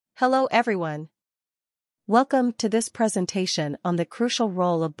Hello everyone. Welcome to this presentation on the crucial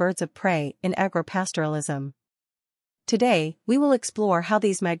role of birds of prey in agropastoralism. Today, we will explore how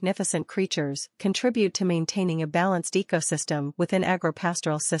these magnificent creatures contribute to maintaining a balanced ecosystem within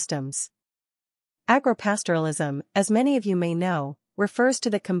agropastoral systems. Agropastoralism, as many of you may know, refers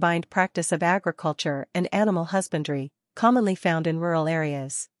to the combined practice of agriculture and animal husbandry, commonly found in rural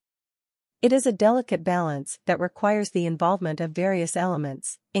areas. It is a delicate balance that requires the involvement of various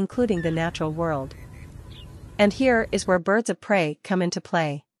elements, including the natural world. And here is where birds of prey come into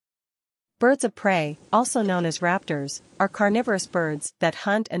play. Birds of prey, also known as raptors, are carnivorous birds that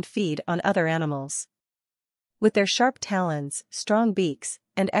hunt and feed on other animals. With their sharp talons, strong beaks,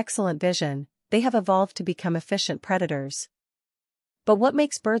 and excellent vision, they have evolved to become efficient predators. But what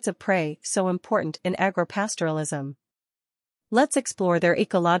makes birds of prey so important in agropastoralism? Let's explore their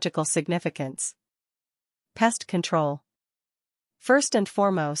ecological significance. Pest control. First and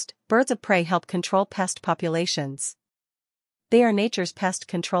foremost, birds of prey help control pest populations. They are nature's pest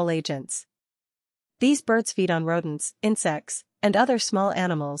control agents. These birds feed on rodents, insects, and other small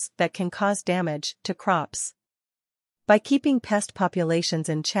animals that can cause damage to crops. By keeping pest populations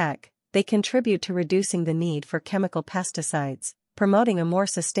in check, they contribute to reducing the need for chemical pesticides, promoting a more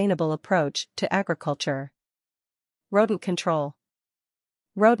sustainable approach to agriculture. Rodent control.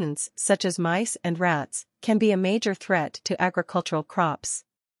 Rodents, such as mice and rats, can be a major threat to agricultural crops.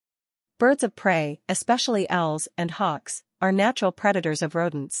 Birds of prey, especially owls and hawks, are natural predators of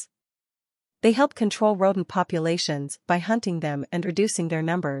rodents. They help control rodent populations by hunting them and reducing their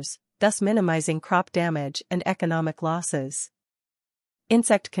numbers, thus minimizing crop damage and economic losses.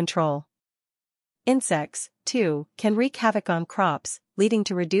 Insect control. Insects, too, can wreak havoc on crops, leading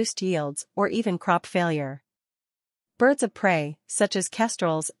to reduced yields or even crop failure. Birds of prey, such as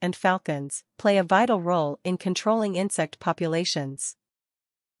kestrels and falcons, play a vital role in controlling insect populations.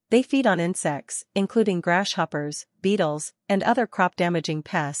 They feed on insects, including grasshoppers, beetles, and other crop-damaging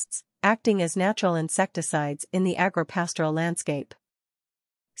pests, acting as natural insecticides in the agropastoral landscape.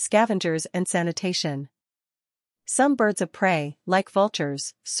 Scavengers and sanitation. Some birds of prey, like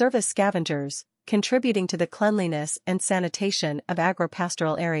vultures, serve as scavengers, contributing to the cleanliness and sanitation of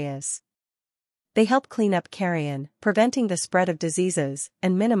agropastoral areas. They help clean up carrion, preventing the spread of diseases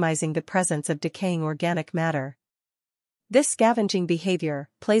and minimizing the presence of decaying organic matter. This scavenging behavior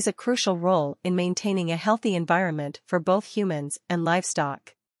plays a crucial role in maintaining a healthy environment for both humans and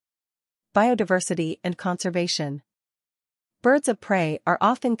livestock. Biodiversity and conservation. Birds of prey are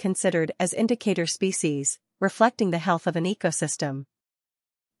often considered as indicator species, reflecting the health of an ecosystem.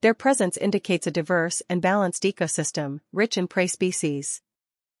 Their presence indicates a diverse and balanced ecosystem, rich in prey species.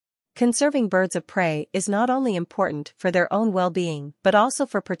 Conserving birds of prey is not only important for their own well-being but also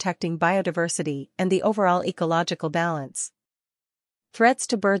for protecting biodiversity and the overall ecological balance. Threats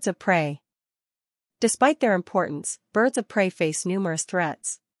to birds of prey. Despite their importance, birds of prey face numerous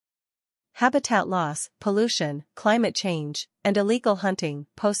threats. Habitat loss, pollution, climate change, and illegal hunting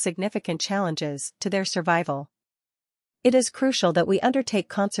pose significant challenges to their survival. It is crucial that we undertake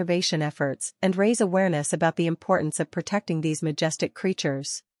conservation efforts and raise awareness about the importance of protecting these majestic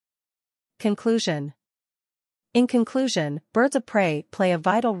creatures. Conclusion. In conclusion, birds of prey play a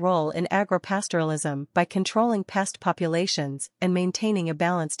vital role in agropastoralism by controlling pest populations and maintaining a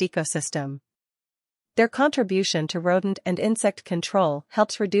balanced ecosystem. Their contribution to rodent and insect control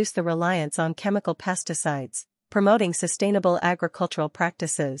helps reduce the reliance on chemical pesticides, promoting sustainable agricultural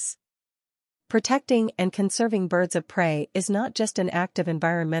practices. Protecting and conserving birds of prey is not just an act of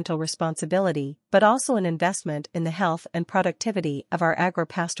environmental responsibility but also an investment in the health and productivity of our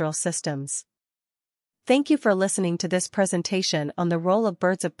agropastoral systems. Thank you for listening to this presentation on the role of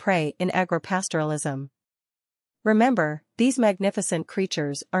birds of prey in agropastoralism. Remember, these magnificent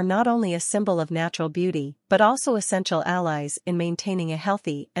creatures are not only a symbol of natural beauty but also essential allies in maintaining a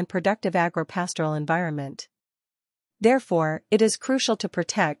healthy and productive agropastoral environment. Therefore, it is crucial to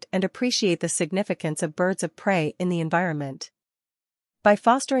protect and appreciate the significance of birds of prey in the environment. By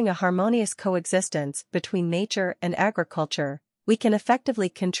fostering a harmonious coexistence between nature and agriculture, we can effectively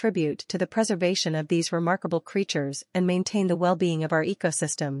contribute to the preservation of these remarkable creatures and maintain the well-being of our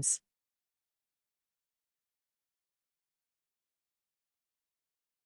ecosystems.